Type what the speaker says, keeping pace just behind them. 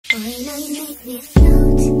Break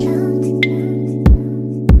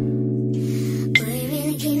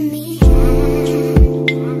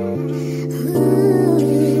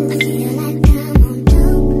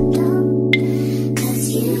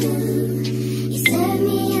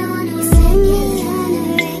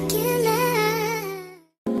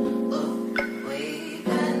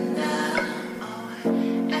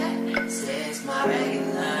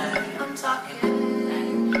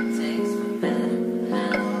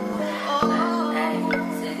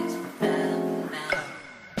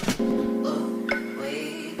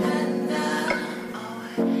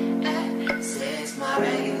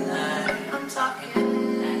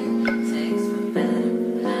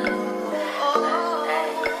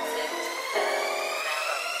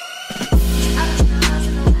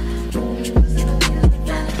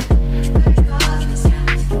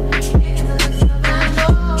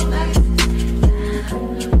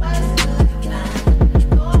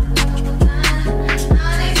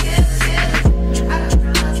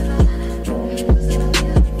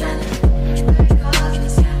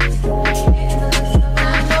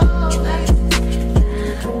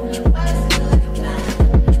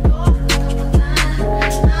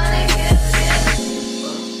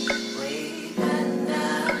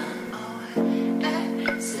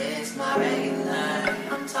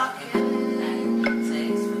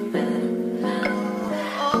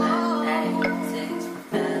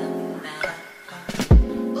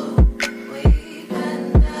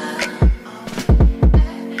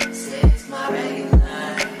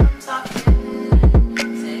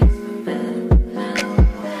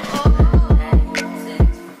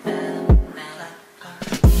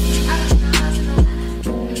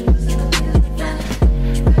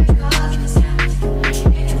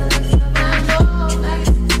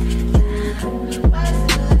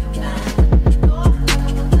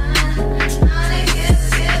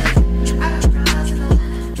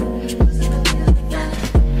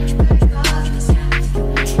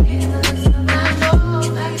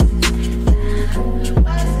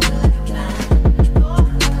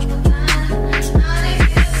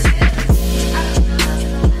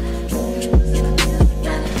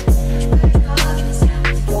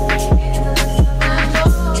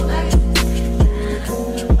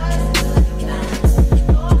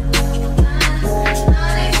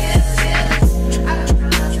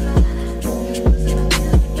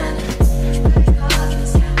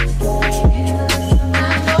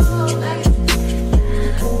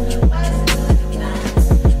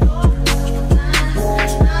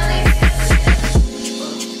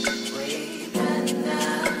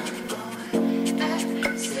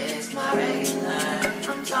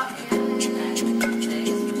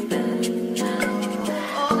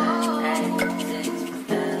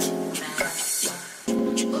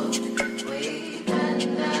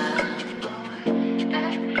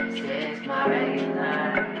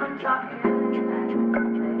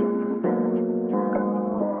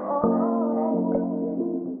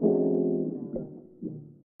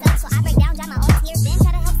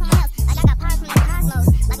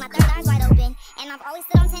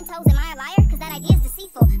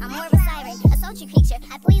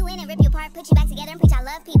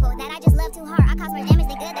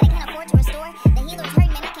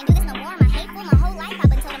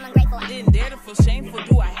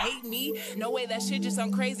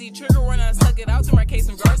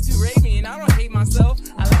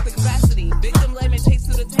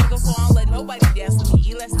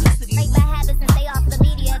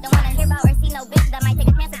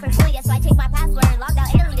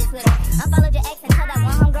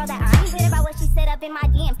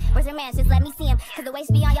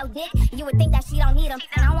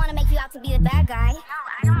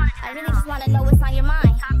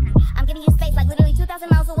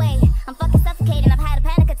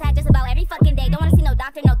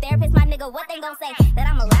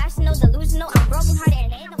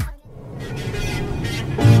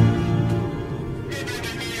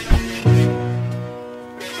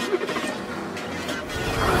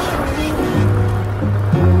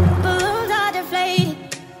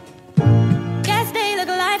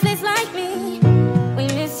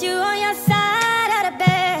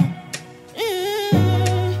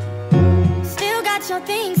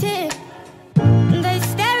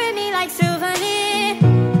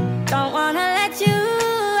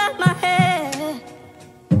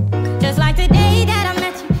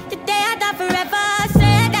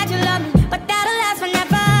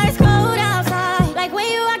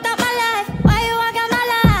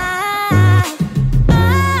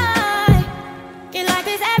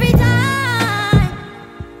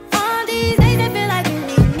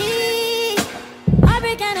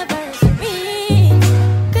anniversary.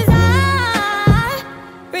 'Cause I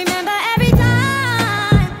remember every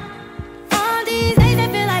time. All these days I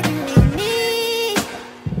feel like you and me.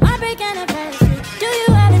 Heartbreak anniversary. Do you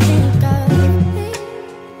ever think of me?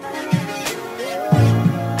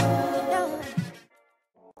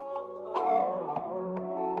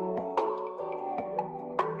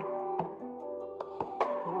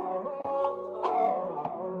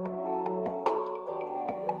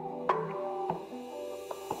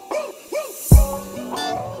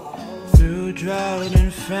 Through drought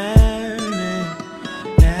and famine,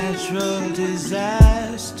 natural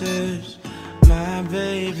disasters, my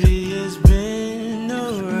baby has been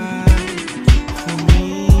around for me.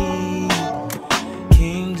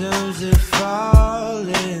 Kingdoms are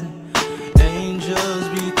falling, angels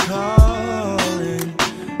be calling.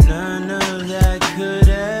 None of that could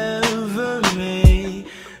ever make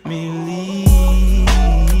me leave.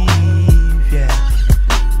 Yeah.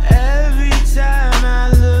 Every time I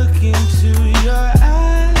look into your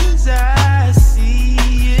eyes, I see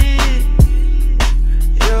it.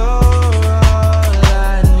 You're all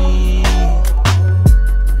I need.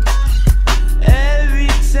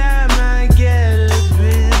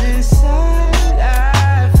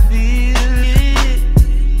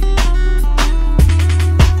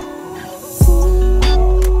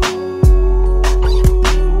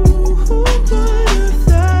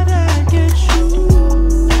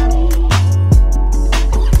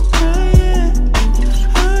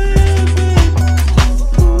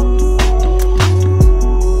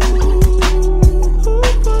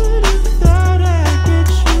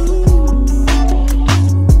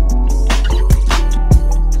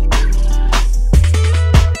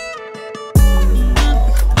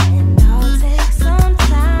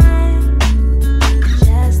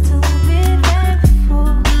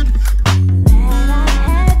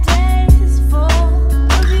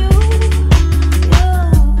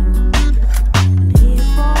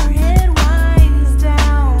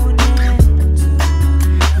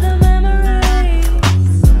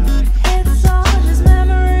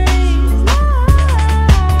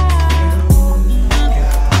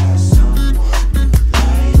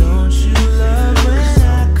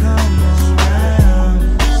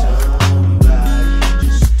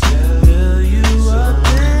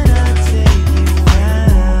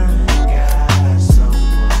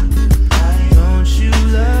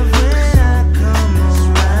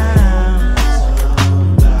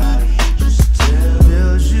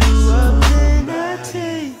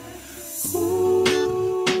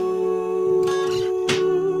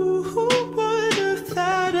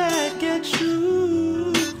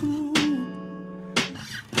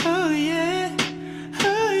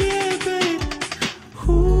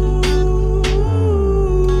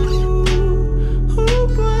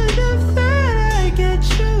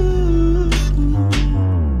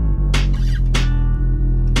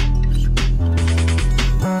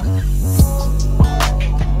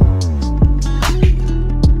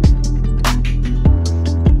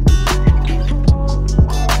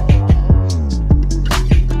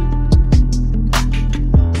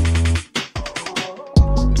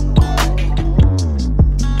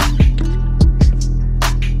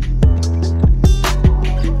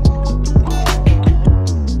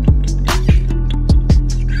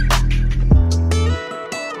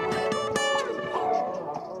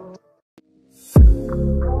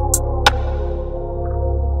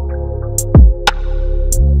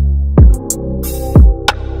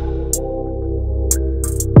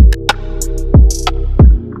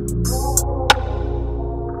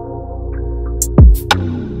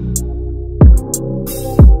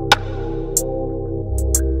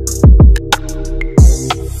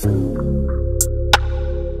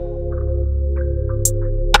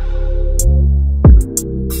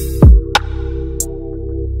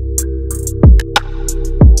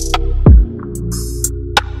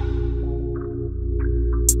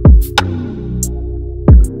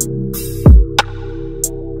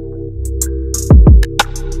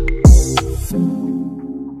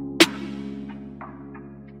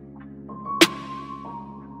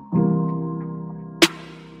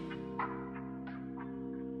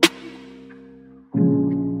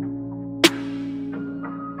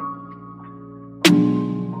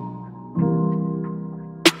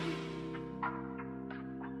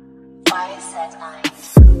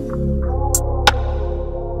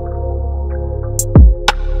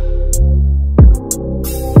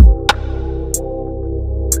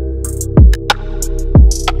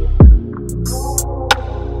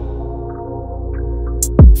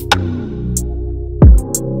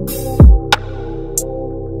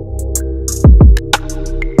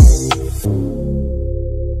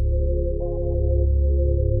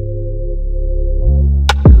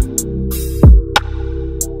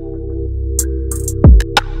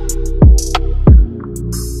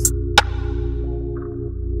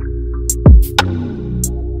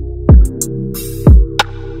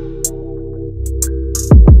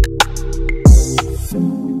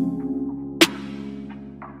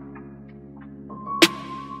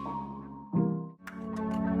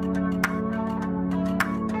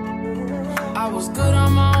 good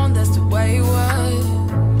on my own, that's the way it was.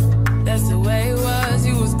 That's the way it was.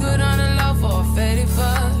 You was good on the low for a faded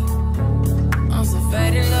fuck. I'm so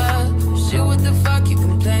faded love. Shit, what the fuck you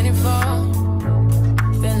complaining for?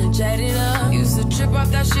 Feeling jaded up. Used to trip off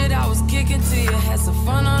that shit I was kicking to you. Had some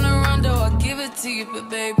fun on the run, though I give it to you. But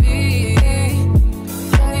baby,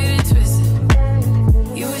 don't get it twisted.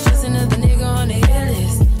 You was just another nigga on the hit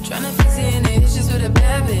list. Tryna fix any issues with a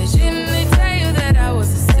bad bitch. Didn't they tell you that I was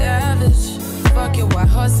a savage? Fuck your white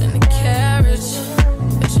horse in the carriage.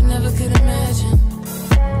 But you never could imagine.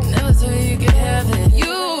 Never thought you could have it. You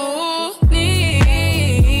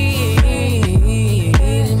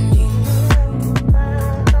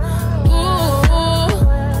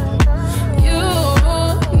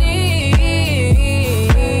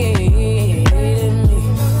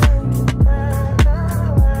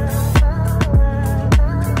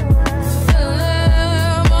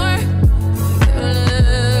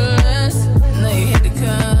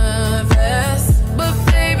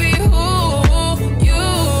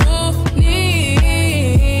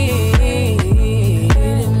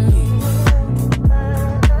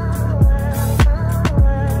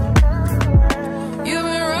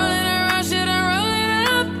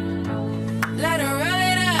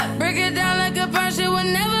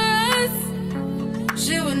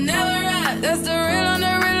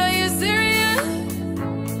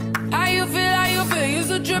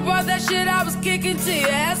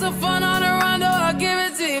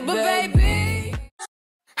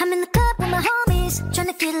I'm in the club with my homies,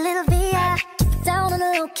 tryna get a little VI. Keep it down on a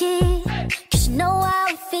low key, cause you know how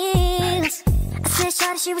it feels. I said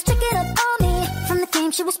shawty, she was tricking up on me. From the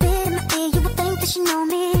game, she was spitting my ear. You would think that she know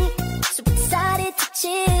me, so we decided to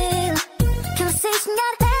chill. Conversation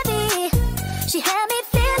got heavy. She had me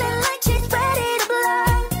feeling like she's ready to blow.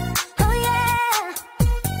 Oh yeah.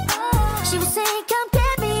 She was saying, come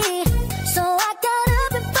get me. So I got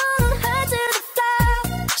up and followed her to the floor.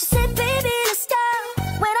 She said, baby, let's go.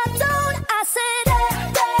 When I told her, I said,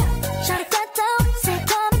 shawty got down, said,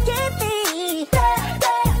 come and get me. I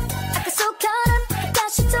got so caught up, that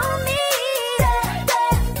she told me.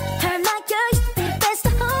 Her and my girl used to be the best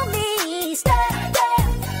of homies.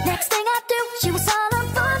 Next thing I do, she was all up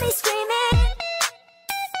for me, screaming.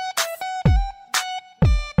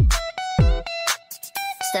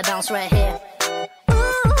 Step bounce right here. Ooh,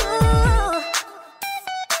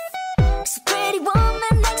 it's a pretty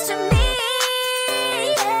woman next to me.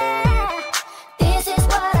 Yeah. This is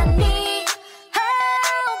what I need.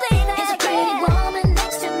 Oh, baby. It's a pretty woman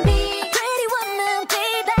next to me. A pretty woman,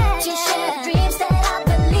 baby. She shares the dreams that I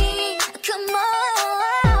believe. Come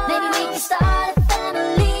on, maybe we can start a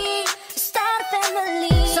family. Start a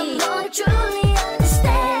family. Someone who truly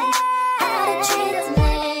understands how to treat us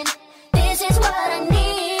men. This is what I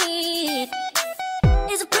need.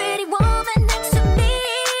 Is a pretty woman next to me.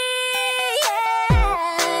 Yeah.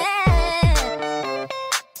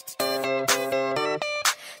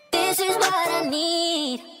 This is what I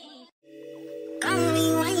need. Come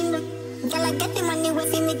rewind up. Girl, I get the money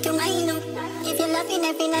if you make you mine up. If you love me,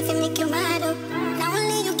 never nothing make you mad up. Now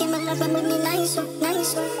only you give me love and make me nice up,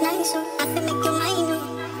 nice up, nice up. I feel make you mine up.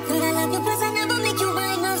 And I love you plus I never make you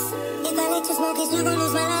minus. If I let you smoke it, you gon'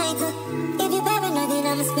 lose my lighter. If you paranoid, then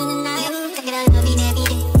I'ma spend the night. Take it, I love you every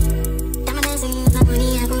day. Diamond dancing with my money,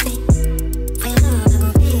 I go pay. For your love, I go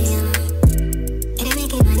pay. It ain't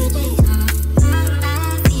making money, Jay. I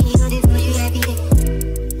see you do this for you every day.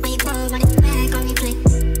 When you call, money back on replay.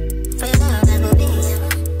 For your love, I go pay.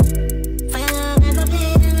 For your love, I go pay.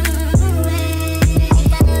 You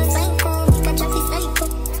got a psycho, you got traffic psycho.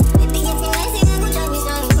 Baby, if you like it, then go drive me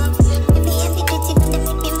psycho. Baby, if you pretty, then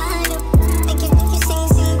make me mad up. Make you sing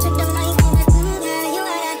to the mic. Girl, you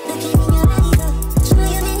are that looking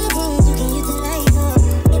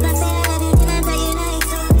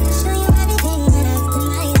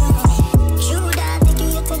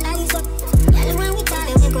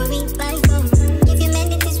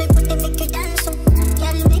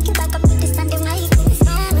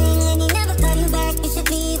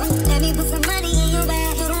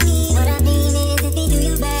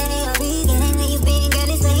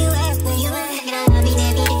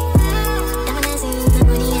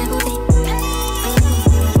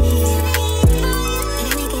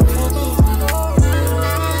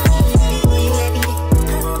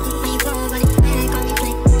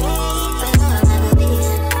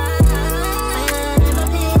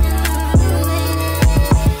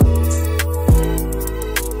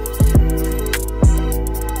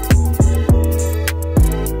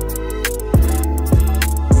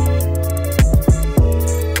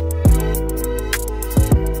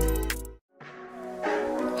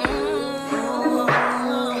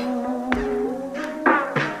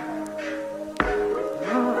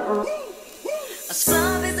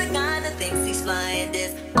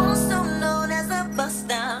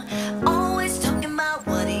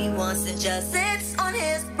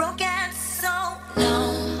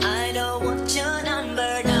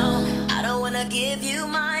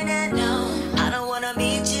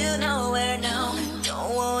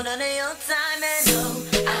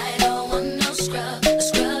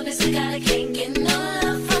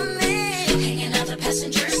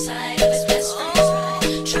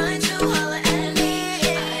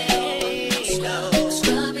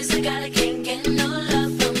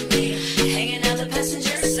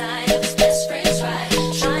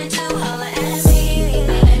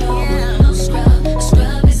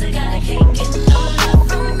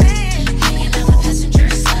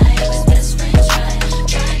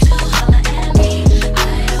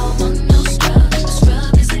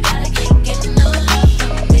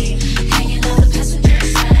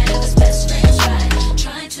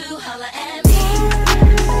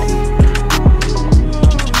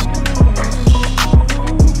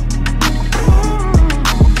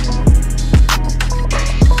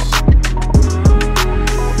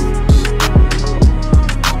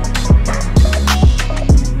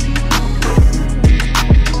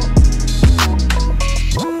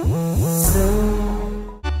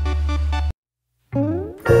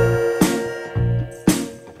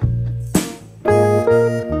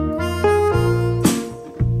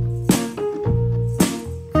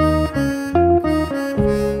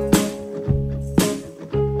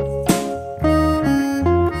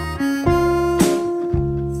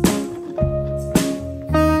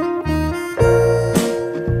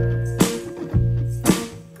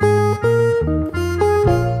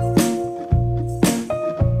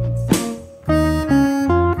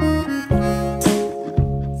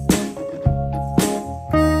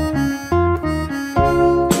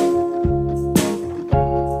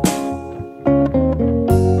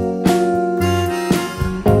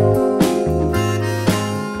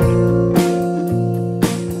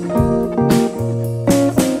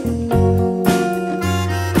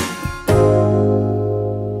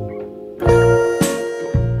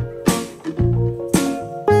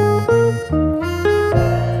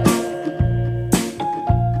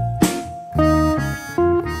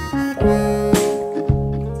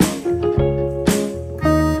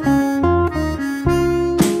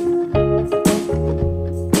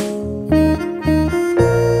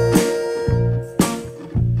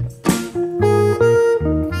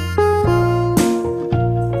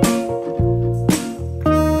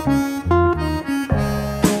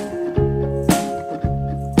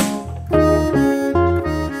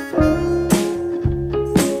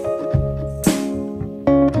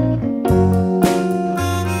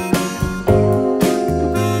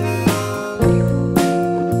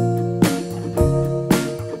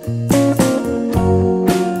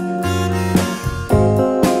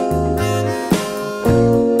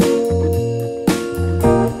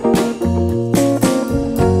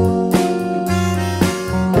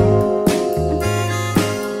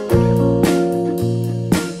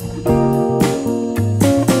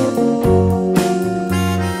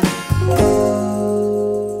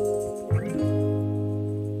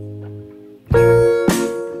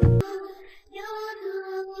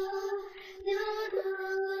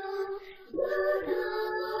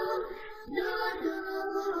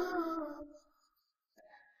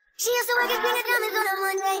to work and bring the diamonds on a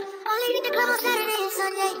Monday. Only hit the club on Saturday and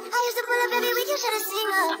Sunday. I used to pull up every week, you should've seen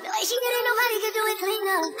her. The way she did it, nobody could do it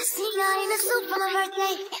cleaner. I seen her in a suit for my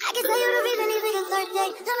birthday. And I can tell you the reason these niggas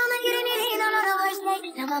thirsty. Now mama getting it in on the worst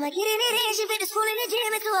day. Now mama getting it in, she fit the school in the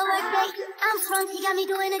gym into a work day. I'm sprung, he got me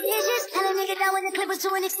doing the dishes. Tell a nigga down when the clip was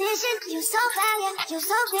to an extension. You so bad, yeah, you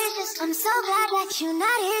so vicious. I'm so glad that you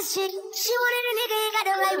not his chick. She wanted a nigga, ain't got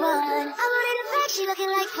the right one. I wanted a fact, she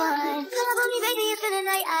looking like fun. Pull up on me, baby, it's in the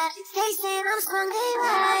night. Stay saying I'm sprung, they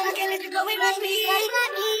right. I can't let you go without me. Daddy got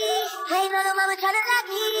me. Ain't no mama tryna lock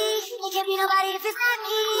me. It can't be nobody if it's not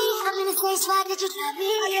me. I'm in the same spot that you got me.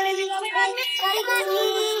 I can't let you go without me. Daddy got me.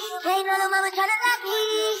 Ain't no mama tryna lock me.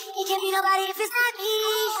 It can't be nobody if it's not me.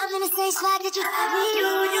 I'm in the same spot that you got me. Hey,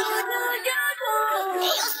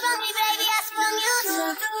 you sprung me, baby, I sprung you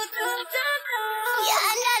too. Yeah,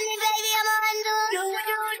 I got me, baby, I'm a undo.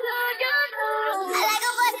 I like a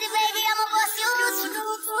busted, baby, I'm a bust you too.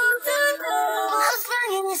 I'm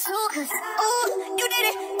sprung in this too, cause ooh, you did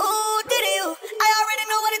it, ooh, did it, you. I already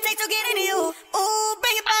know what it takes to get into you. Ooh,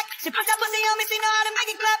 bring it back. She put that pussy on me, she know how to make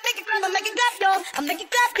it clap, I make it clap, yo. I make it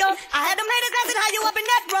clap, yo. I had them haters asking how you up in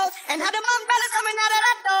that road, and how them umbrellas coming out of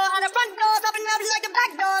that door, how the front doors open up like the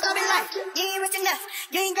back doors. I be like, you ain't rich enough.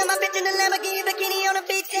 You ain't got my bitch in the Lamborghini bikini on the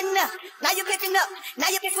beach enough. Now you pitching up,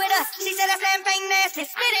 now you pitch with us. She said that champagne nasty,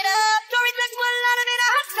 spit it up. Tory Tex one out of it a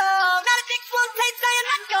hot song. Now the chicks won't tape saying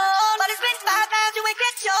not gone, but it's been 5 times you ain't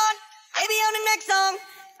catch on. Maybe on the next song.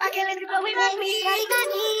 I can't let you go without me. Daddy got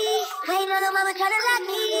me. Ain't no mama tryna lock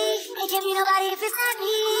me. It can't be nobody if it's not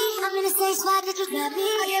me. I'm in the same spot that you got me.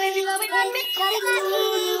 I can't let you go without me. Daddy got me.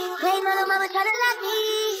 Ain't no mama tryna lock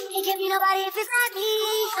me. It can't be nobody if it's not me.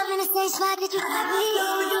 I'm in the same spot that you got me. Hey,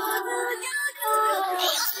 you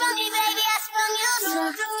sprung me, baby, I sprung you too.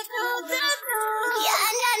 Yeah,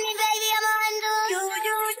 I got me, baby, I'm a undo.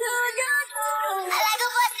 I like a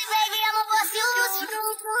busted, baby, I'm a bust you.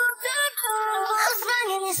 I'm sprung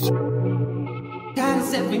in this. God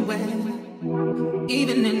is everywhere,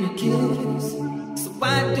 even in the kiss. So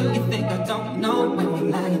why do you think I don't know when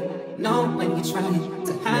you're lying? Know when you're trying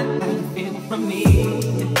to hide how you feel from me.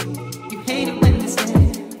 You hate it when it's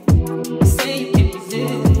there. You say you can't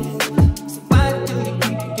resist. So why do you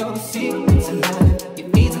keep your secrets alive? You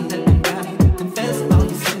need to let them out. Confess all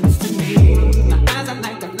your sins to me. My eyes are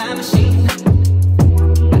like a lie machine.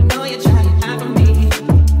 I know you're trying to hide from me.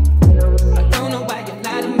 I don't know why you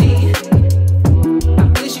lie to me. I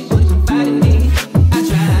wish you would confide in me. I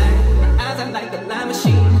tried. My eyes are like a lie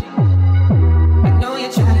machine. I know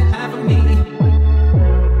you're trying to hide from me.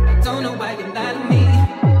 I don't know why you lie to me.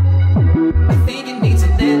 I think you need to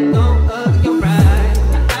let go of your pride.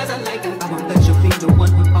 My eyes are like a, I won't let you be the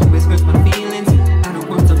one who always hurts my feelings. I don't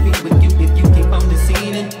want to be with you if you keep on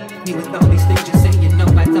deceiving me with all these things you say. You know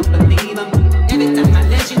I don't believe them. Every time I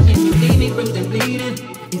let you in, you leave me bruised and bleeding.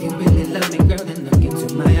 If you really love me, girl, then look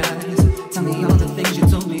into my eyes. Tell me all the things you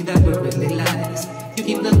told me that were really lies. You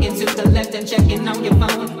keep looking to the left and checking on your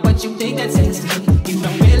phone. What you think that says to me? You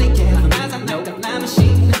don't really care. My eyes are like a lie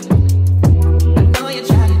machine. I know you're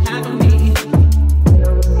trying to hide from me.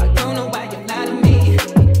 I don't know why you lie to me.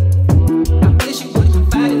 I wish you would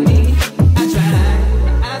confide in me. I tried.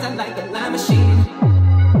 My eyes are like a lie machine.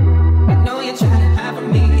 I know you're trying to hide from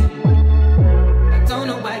me. I don't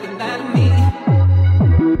know why you lie to me.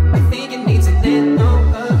 I think you need to let go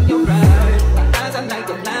of your pride. My eyes are like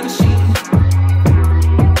a lie machine.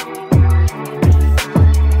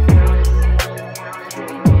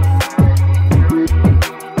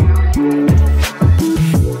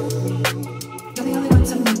 You're the only one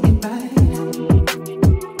to make it right.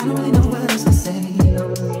 I don't really know what else to say.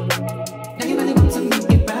 Now you really want to make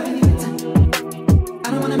it right. I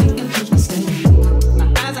don't wanna make a huge mistake. My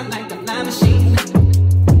eyes are like a lie machine.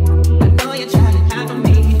 I know you're trying to hide from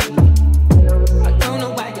me. I don't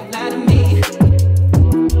know why you lie to me.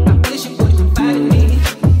 I wish you would confide in me.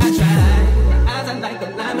 I tried. My eyes are like a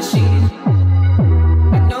lie machine.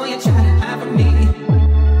 I know you're trying to hide from me.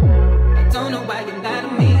 I don't know why you lie to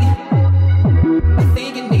me. I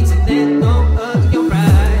think you need to let go of your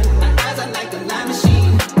pride. My eyes are like a lie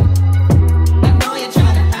machine. I know you're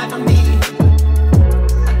trying to hide from me.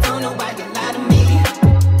 I don't know why you lie to me.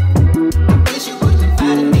 I wish you would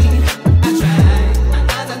confide in me. I tried. My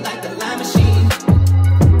eyes are like a lie machine.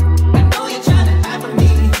 I know you're trying to hide from me.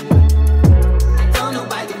 I don't know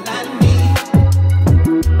why you lie to me.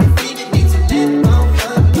 I think you need to let go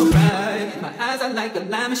of your pride. My eyes are like a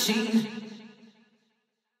lie machine.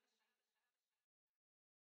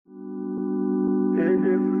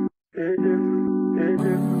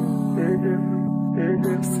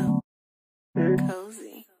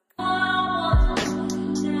 Cozy.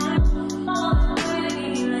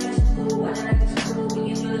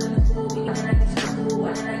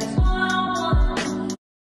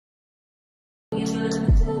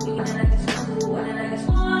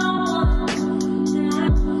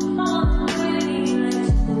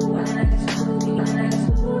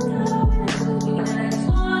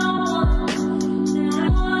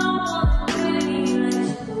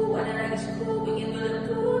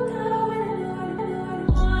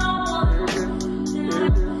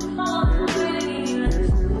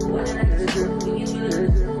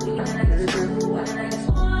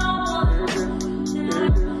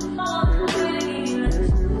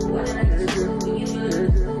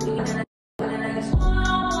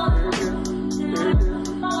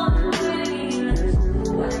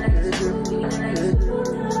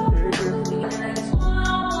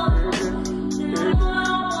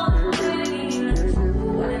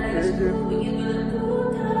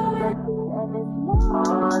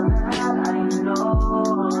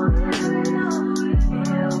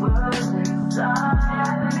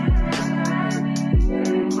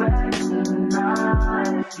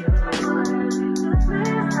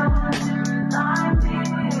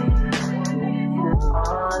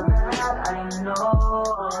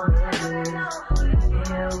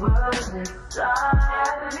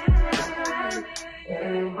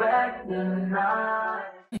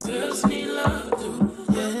 Girls need love too.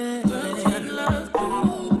 Yeah, girls need love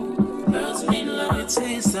too. Girls need love. Let me tell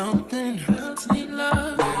you something. Girls need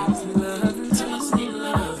love. Girls need love. Girls need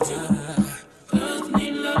love. Girls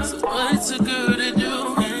need love. So what's a girl to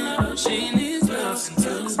do? She needs love. Some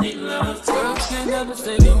girls need love. Girls can't never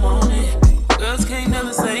say they want it. Girls can't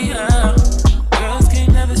never say how. Girls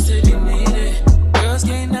can't never say they need it. Girls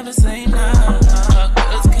can't never say nah.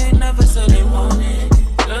 Girls can't never say they want it.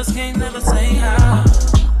 Girls can't never say how.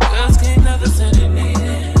 Girls can't never say they need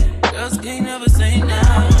it. Girls can't never say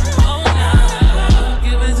nah. Oh nah.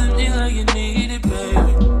 Give it to me like you need it,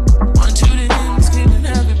 baby. Want you to hear me screaming,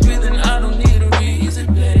 have it breathing. I don't need a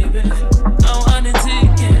reason, baby. I want it till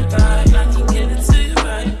you can't buy. I can get it to you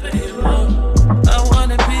right, baby. I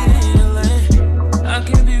wanna be healing. I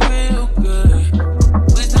can be real good.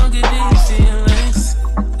 Please don't get any feelings.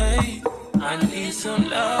 Hey, I need some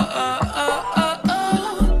love.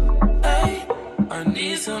 Hey, I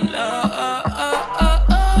need some love.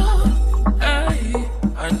 Hey,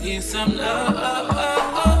 I need some love.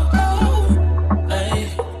 Hey,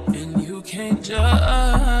 and you can't judge.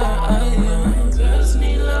 Girls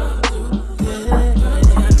need love too. Yeah, girls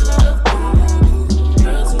need love too.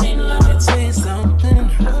 Girls need love. Let me tell you something.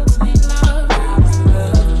 Girls need love.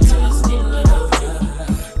 Girls need love.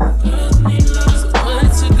 Girls need love. So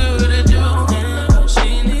what's a girl to do? She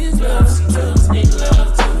needs love. Some girls need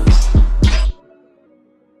love too.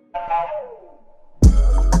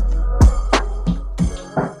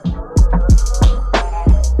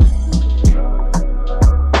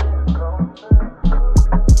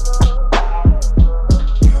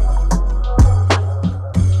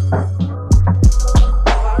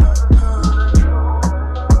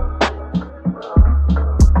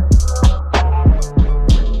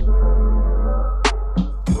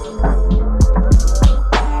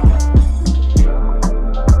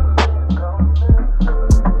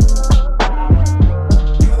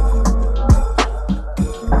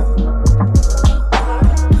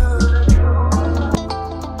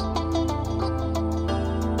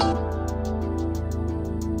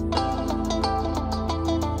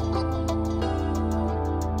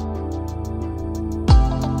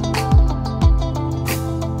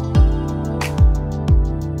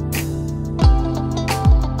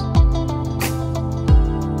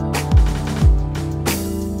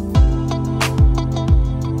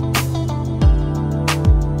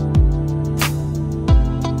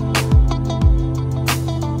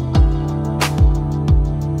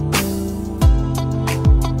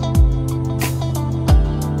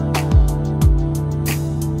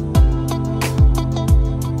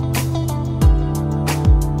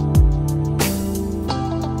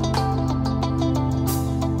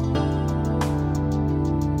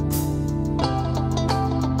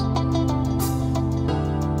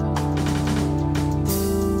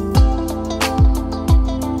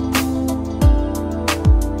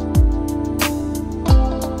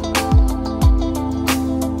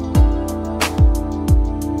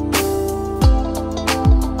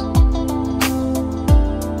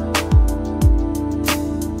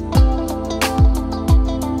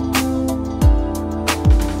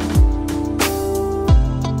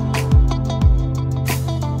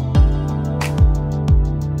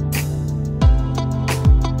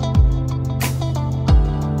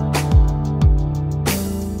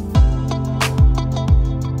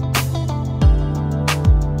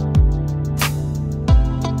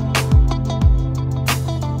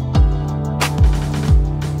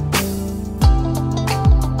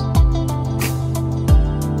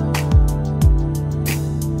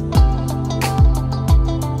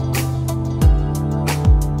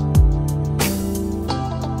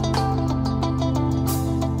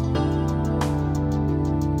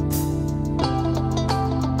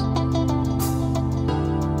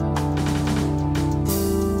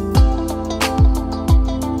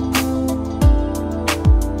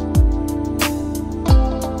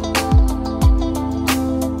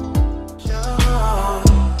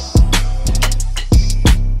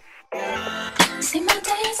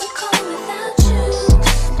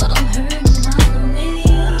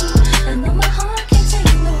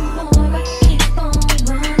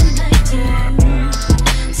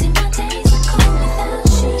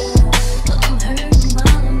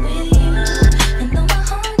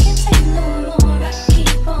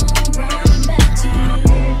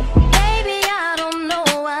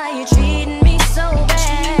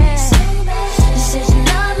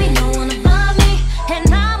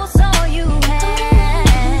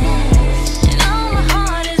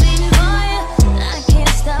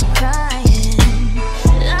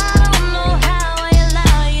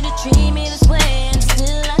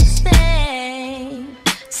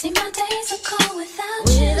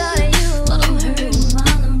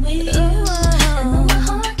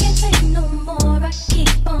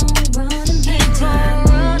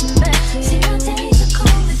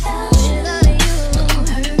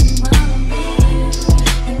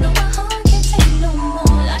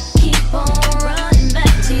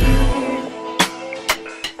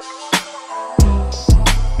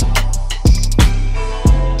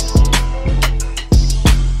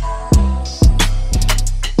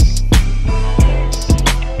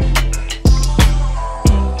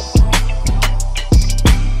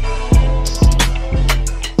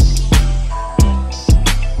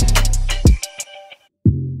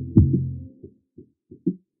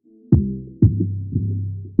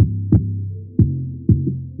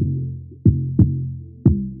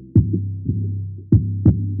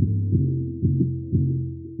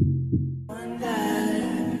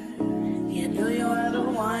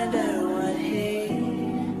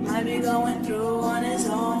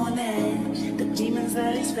 feelings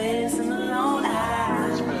that he's facing alone.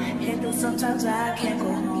 I hate that sometimes I can't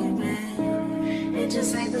go home, and it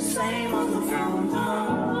just ain't the same on the phone,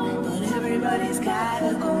 no. But everybody's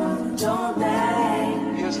gotta go, don't they?